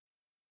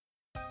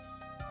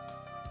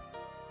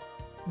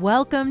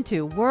Welcome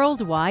to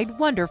Worldwide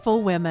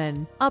Wonderful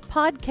Women, a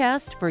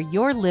podcast for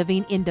your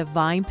living in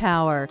divine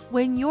power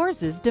when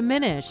yours is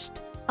diminished.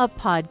 A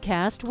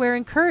podcast where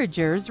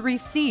encouragers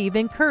receive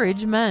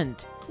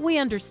encouragement. We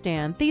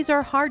understand these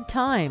are hard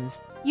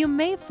times. You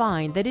may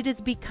find that it is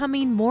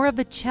becoming more of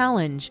a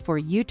challenge for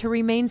you to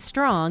remain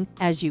strong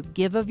as you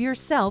give of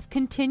yourself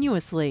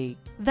continuously.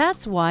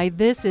 That's why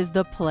this is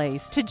the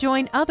place to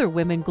join other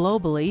women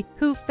globally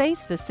who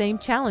face the same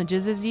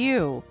challenges as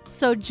you.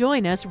 So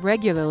join us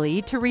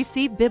regularly to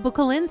receive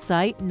biblical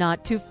insight,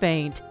 not to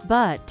faint,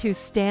 but to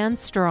stand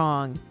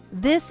strong.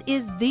 This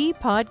is the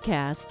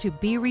podcast to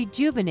be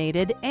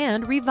rejuvenated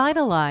and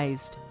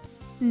revitalized.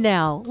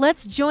 Now,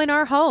 let's join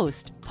our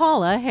host,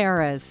 Paula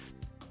Harris.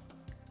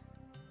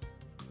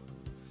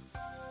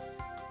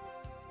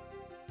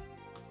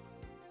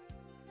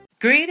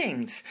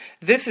 Greetings.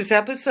 This is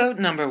episode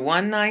number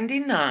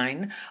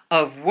 199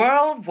 of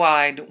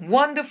Worldwide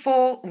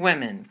Wonderful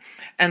Women.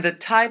 And the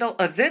title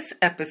of this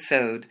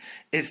episode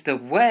is The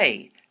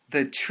Way,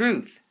 the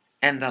Truth,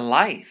 and the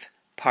Life,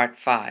 Part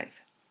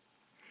 5.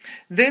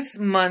 This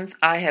month,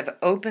 I have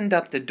opened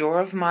up the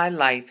door of my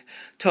life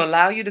to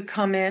allow you to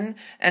come in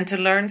and to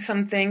learn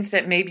some things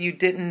that maybe you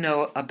didn't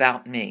know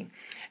about me,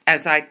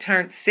 as I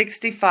turned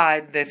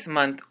 65 this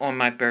month on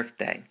my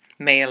birthday,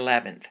 May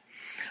 11th.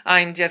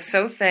 I'm just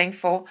so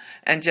thankful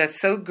and just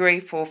so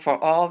grateful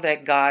for all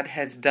that God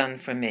has done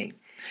for me.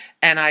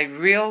 And I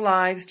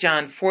realize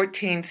John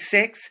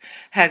 14:6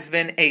 has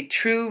been a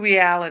true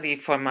reality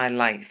for my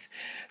life.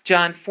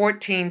 John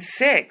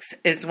 14:6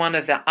 is one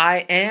of the I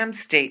am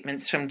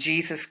statements from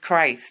Jesus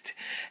Christ.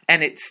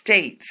 And it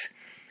states,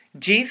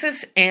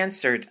 Jesus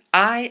answered,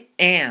 I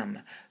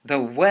am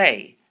the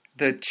way,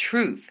 the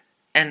truth,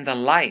 and the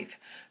life.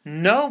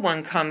 No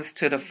one comes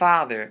to the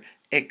Father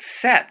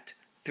except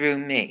through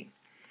me.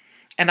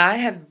 And I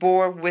have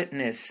bore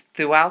witness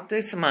throughout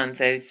this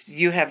month as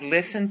you have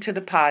listened to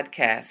the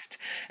podcast.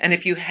 And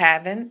if you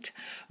haven't,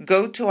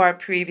 go to our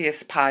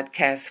previous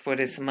podcast for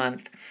this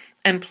month.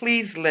 And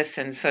please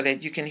listen so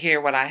that you can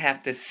hear what I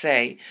have to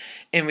say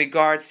in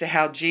regards to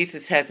how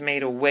Jesus has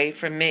made a way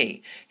for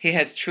me. He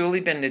has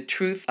truly been the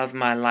truth of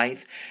my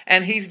life.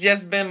 And he's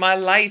just been my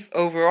life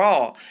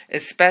overall,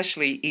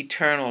 especially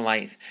eternal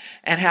life.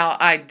 And how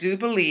I do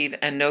believe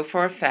and know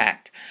for a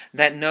fact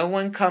that no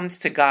one comes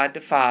to God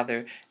the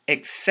Father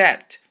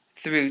except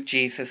through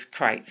Jesus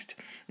Christ.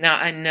 Now,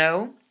 I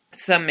know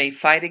some may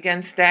fight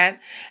against that,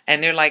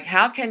 and they're like,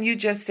 how can you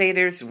just say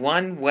there's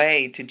one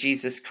way to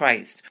Jesus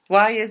Christ?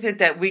 Why is it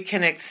that we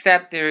can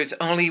accept there's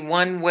only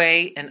one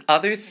way in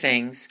other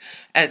things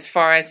as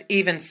far as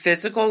even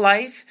physical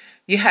life?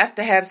 You have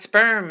to have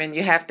sperm and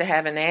you have to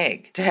have an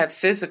egg to have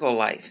physical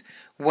life.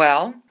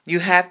 Well, you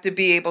have to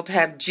be able to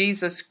have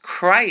Jesus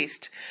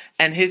Christ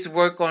and his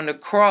work on the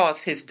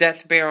cross, his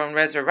death, burial, and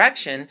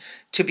resurrection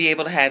to be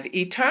able to have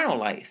eternal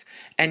life.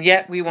 And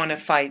yet we want to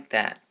fight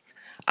that.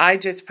 I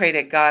just pray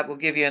that God will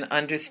give you an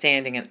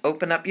understanding and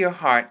open up your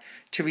heart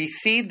to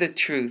receive the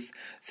truth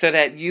so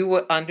that you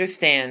will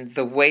understand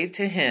the way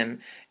to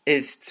him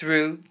is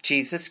through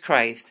Jesus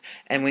Christ.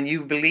 And when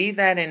you believe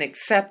that and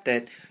accept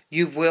it,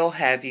 you will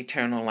have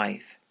eternal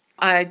life.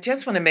 I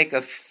just want to make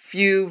a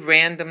few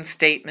random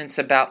statements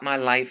about my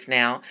life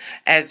now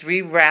as we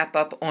wrap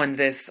up on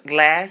this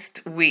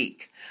last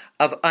week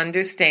of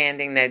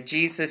understanding that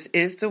Jesus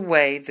is the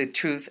way, the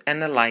truth,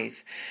 and the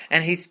life.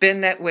 And he's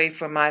been that way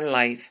for my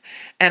life.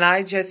 And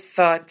I just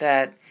thought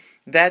that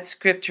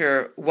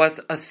scripture was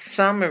a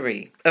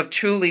summary of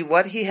truly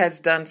what he has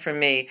done for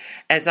me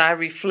as I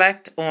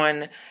reflect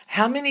on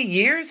how many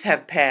years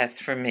have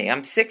passed for me.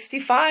 I'm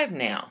 65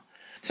 now.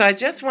 So I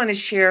just want to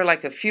share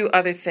like a few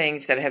other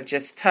things that have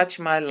just touched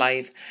my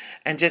life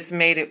and just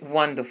made it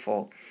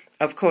wonderful.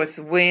 Of course,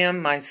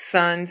 William, my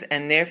sons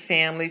and their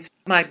families,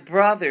 my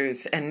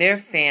brothers and their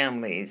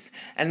families,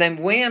 and then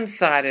William's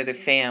side of the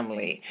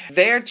family,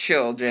 their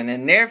children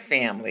and their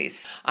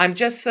families. I'm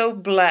just so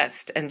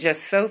blessed and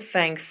just so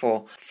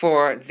thankful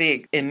for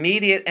the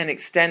immediate and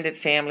extended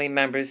family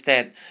members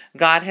that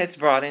God has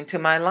brought into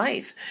my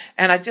life.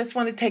 And I just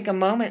want to take a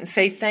moment and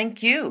say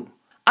thank you.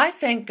 I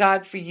thank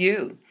God for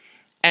you.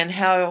 And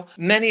how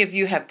many of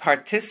you have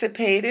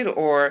participated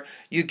or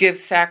you give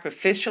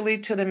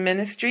sacrificially to the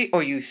ministry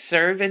or you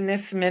serve in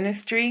this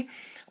ministry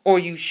or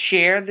you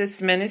share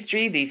this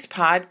ministry, these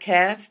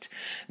podcasts,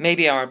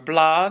 maybe our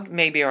blog,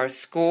 maybe our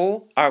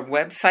school, our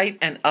website,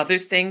 and other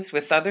things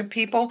with other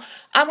people.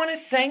 I want to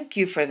thank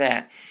you for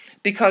that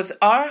because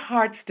our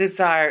heart's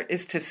desire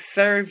is to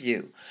serve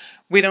you.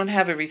 We don't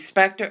have a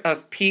respecter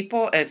of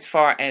people as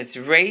far as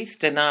race,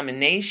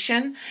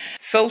 denomination,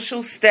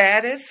 social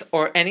status,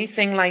 or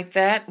anything like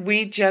that.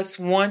 We just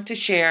want to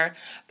share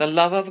the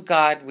love of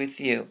God with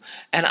you.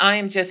 And I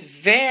am just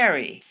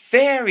very,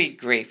 very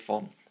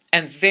grateful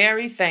and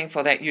very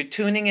thankful that you're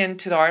tuning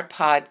into our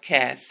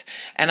podcast.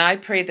 And I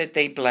pray that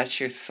they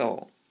bless your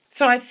soul.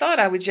 So I thought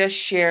I would just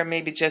share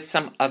maybe just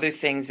some other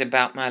things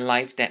about my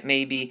life that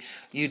maybe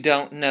you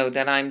don't know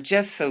that I'm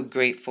just so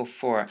grateful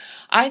for.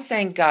 I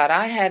thank God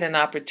I had an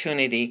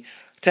opportunity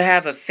to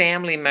have a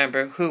family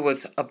member who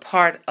was a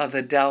part of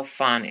the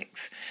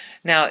Delphonics.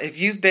 Now, if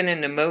you've been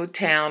in the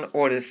Motown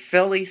or the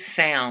Philly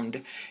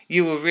sound,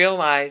 you will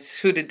realize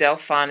who the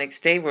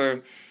Delphonics, they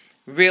were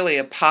really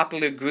a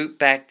popular group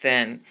back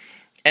then.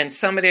 And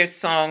some of their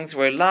songs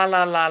were La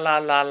La La La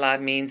La La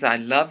means I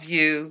love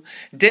you.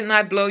 Didn't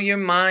I blow your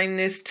mind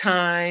this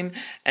time?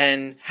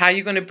 And how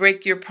you going to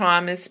break your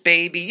promise,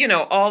 baby? You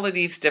know, all of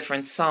these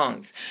different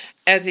songs.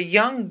 As a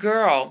young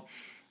girl,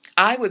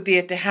 I would be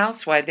at the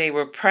house while they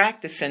were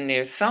practicing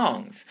their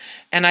songs.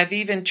 And I've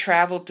even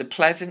traveled to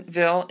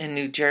Pleasantville in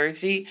New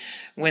Jersey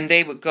when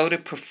they would go to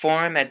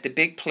perform at the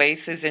big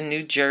places in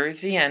New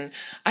Jersey. And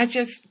I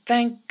just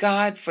thank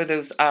God for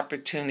those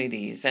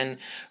opportunities and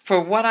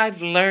for what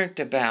I've learned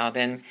about,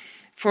 and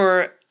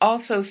for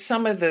also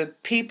some of the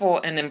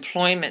people and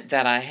employment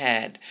that I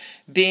had,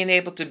 being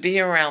able to be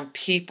around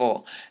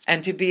people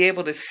and to be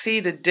able to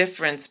see the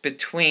difference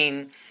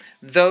between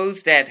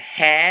those that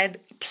had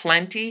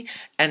plenty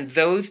and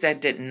those that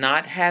did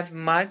not have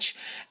much,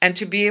 and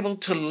to be able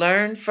to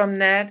learn from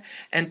that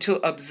and to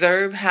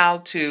observe how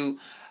to,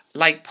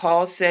 like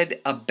Paul said,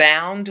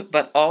 abound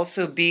but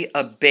also be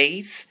a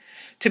base,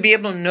 to be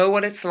able to know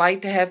what it's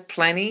like to have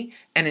plenty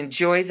and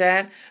enjoy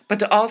that, but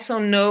to also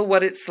know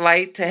what it's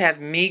like to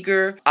have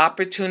meager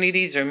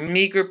opportunities or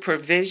meager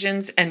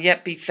provisions and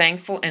yet be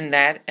thankful in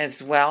that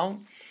as well.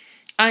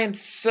 I am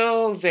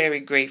so very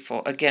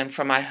grateful again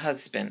for my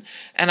husband,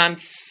 and I'm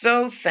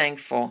so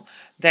thankful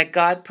that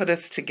God put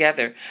us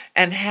together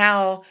and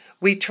how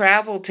we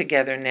travel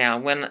together now.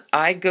 When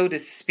I go to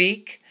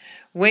speak,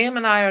 William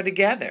and I are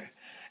together,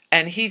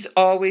 and he's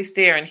always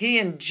there, and he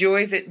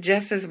enjoys it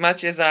just as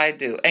much as I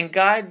do. And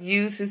God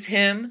uses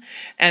him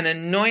and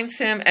anoints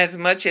him as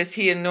much as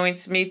he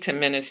anoints me to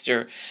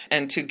minister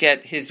and to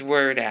get his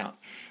word out.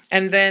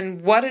 And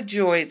then what a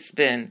joy it's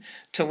been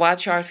to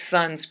watch our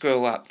sons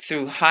grow up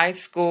through high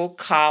school,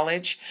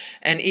 college,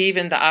 and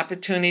even the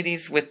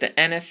opportunities with the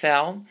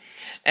NFL.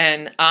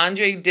 And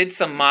Andre did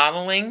some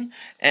modeling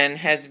and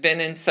has been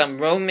in some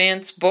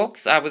romance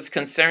books. I was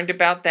concerned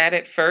about that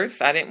at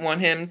first. I didn't want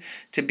him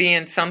to be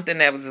in something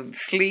that was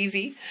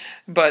sleazy,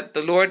 but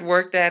the Lord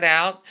worked that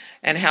out.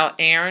 And how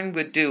Aaron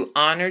would do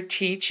honor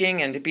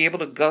teaching, and to be able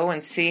to go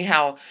and see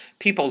how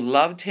people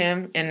loved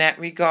him in that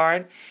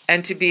regard.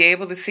 And to be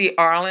able to see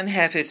Arlen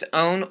have his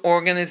own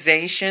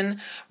organization,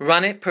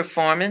 Run It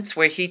Performance,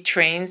 where he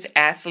trains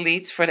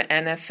athletes for the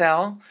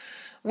NFL.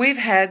 We've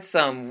had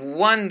some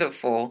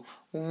wonderful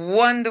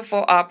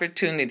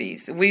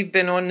opportunities. We've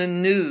been on the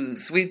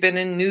news. We've been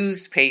in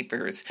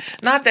newspapers.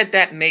 Not that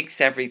that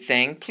makes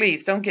everything.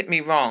 Please don't get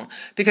me wrong.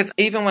 Because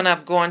even when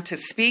I've gone to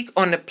speak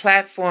on the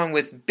platform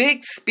with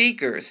big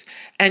speakers,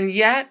 and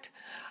yet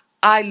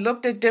I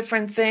looked at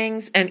different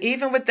things, and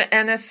even with the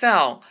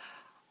NFL,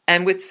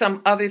 and with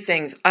some other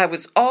things, I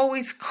was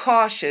always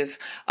cautious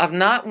of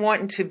not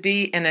wanting to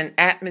be in an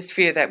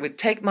atmosphere that would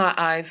take my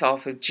eyes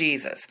off of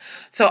Jesus.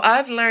 So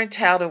I've learned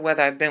how to,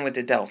 whether I've been with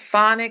the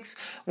Delphonics,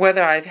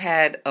 whether I've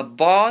had a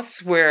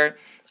boss where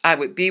I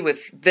would be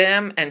with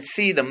them and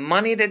see the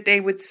money that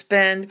they would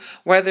spend,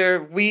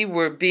 whether we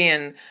were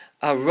being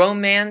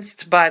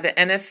romanced by the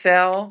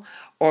NFL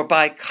or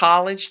by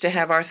college to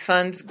have our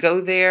sons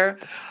go there,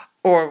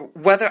 or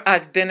whether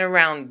I've been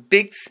around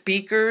big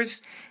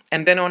speakers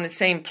and been on the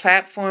same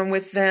platform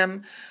with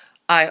them,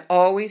 I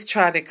always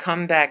try to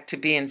come back to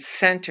being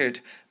centered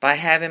by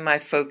having my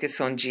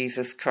focus on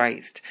Jesus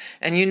Christ.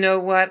 And you know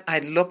what? I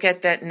look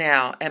at that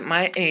now at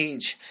my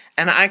age,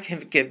 and I can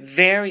get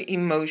very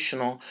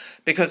emotional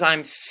because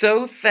I'm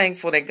so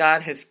thankful that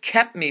God has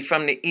kept me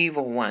from the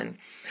evil one,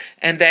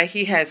 and that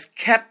he has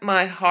kept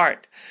my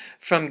heart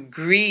from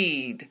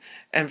greed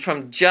and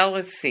from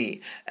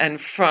jealousy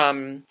and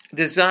from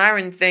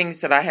desiring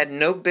things that I had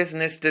no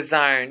business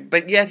desiring.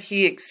 But yet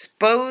he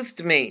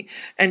exposed me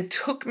and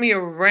took me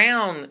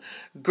around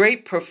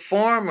great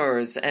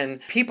performers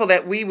and people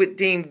that we would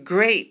deem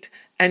great,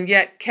 and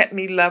yet kept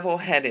me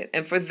level-headed.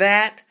 And for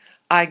that,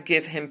 I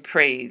give him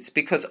praise,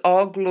 because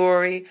all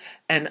glory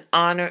and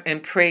honor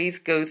and praise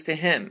goes to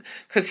him,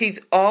 because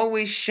he's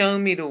always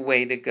shown me the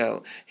way to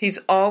go. He's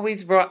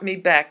always brought me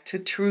back to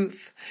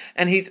truth,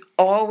 and he's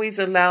always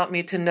allowed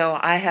me to know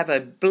I have a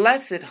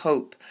blessed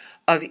hope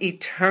of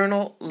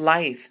eternal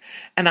life.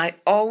 And I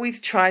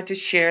always try to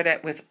share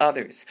that with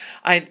others.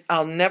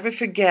 I'll never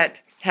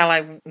forget how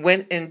I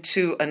went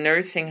into a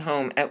nursing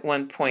home at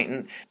one point,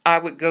 and I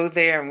would go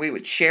there and we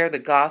would share the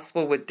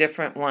gospel with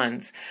different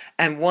ones.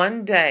 And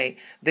one day,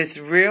 this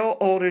real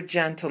older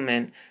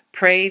gentleman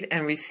prayed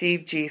and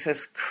received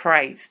Jesus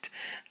Christ.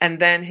 And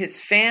then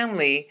his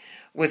family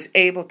was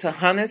able to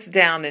hunt us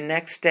down the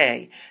next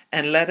day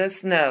and let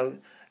us know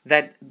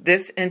that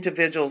this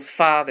individual's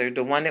father,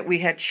 the one that we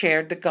had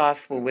shared the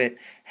gospel with,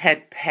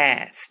 had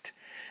passed.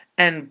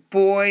 And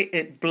boy,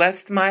 it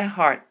blessed my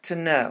heart to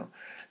know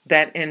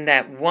that in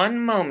that one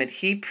moment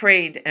he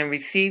prayed and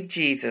received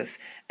Jesus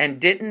and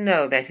didn't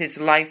know that his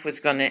life was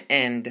going to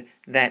end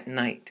that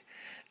night.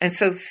 And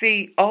so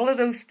see, all of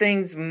those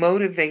things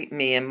motivate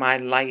me in my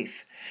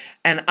life.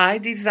 And I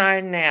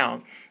desire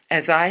now,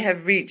 as I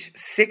have reached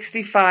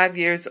 65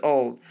 years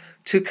old,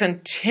 to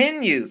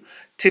continue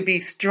to be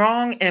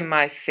strong in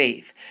my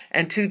faith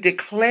and to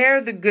declare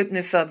the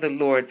goodness of the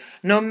Lord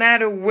no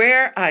matter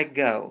where I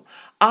go.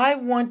 I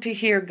want to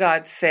hear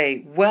God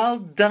say, "Well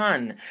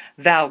done,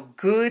 thou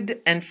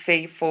good and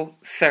faithful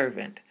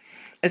servant."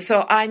 And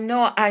so I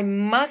know I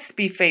must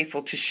be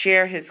faithful to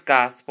share his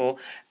gospel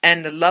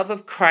and the love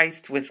of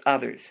Christ with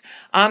others.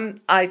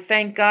 I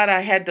thank God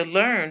I had to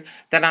learn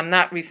that I'm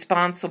not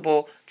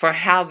responsible for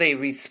how they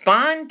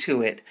respond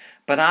to it,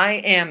 but I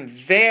am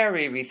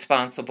very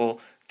responsible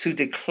to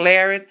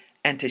declare it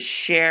and to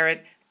share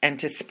it and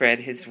to spread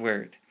his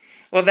word.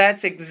 Well,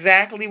 that's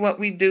exactly what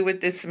we do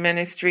with this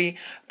ministry.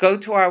 Go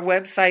to our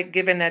website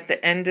given at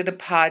the end of the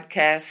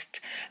podcast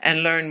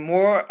and learn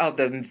more of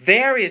the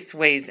various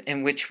ways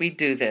in which we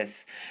do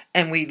this.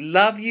 And we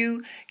love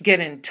you. Get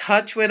in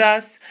touch with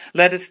us.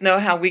 Let us know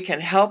how we can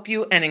help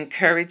you and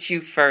encourage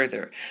you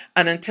further.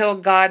 And until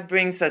God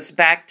brings us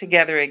back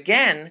together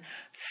again,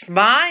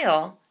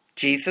 smile.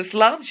 Jesus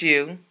loves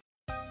you.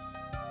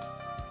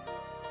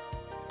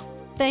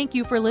 Thank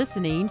you for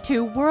listening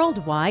to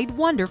Worldwide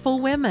Wonderful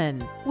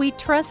Women. We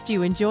trust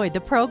you enjoyed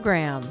the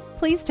program.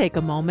 Please take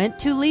a moment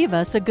to leave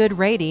us a good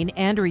rating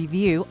and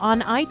review on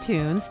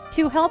iTunes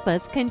to help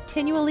us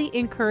continually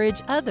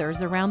encourage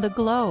others around the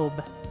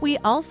globe. We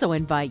also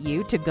invite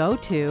you to go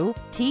to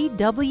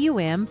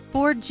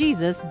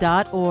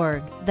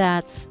twmforjesus.org.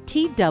 That's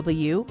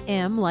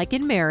TWM like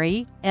in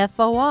Mary,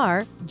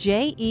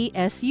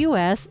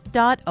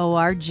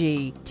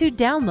 FORJESUS.org to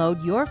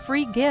download your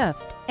free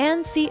gift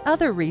and see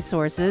other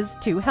resources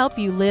to help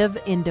you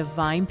live in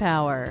divine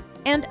power.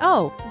 And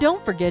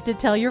don't forget to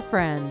tell your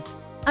friends.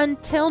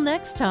 Until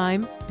next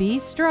time, be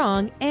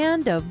strong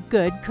and of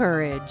good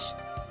courage.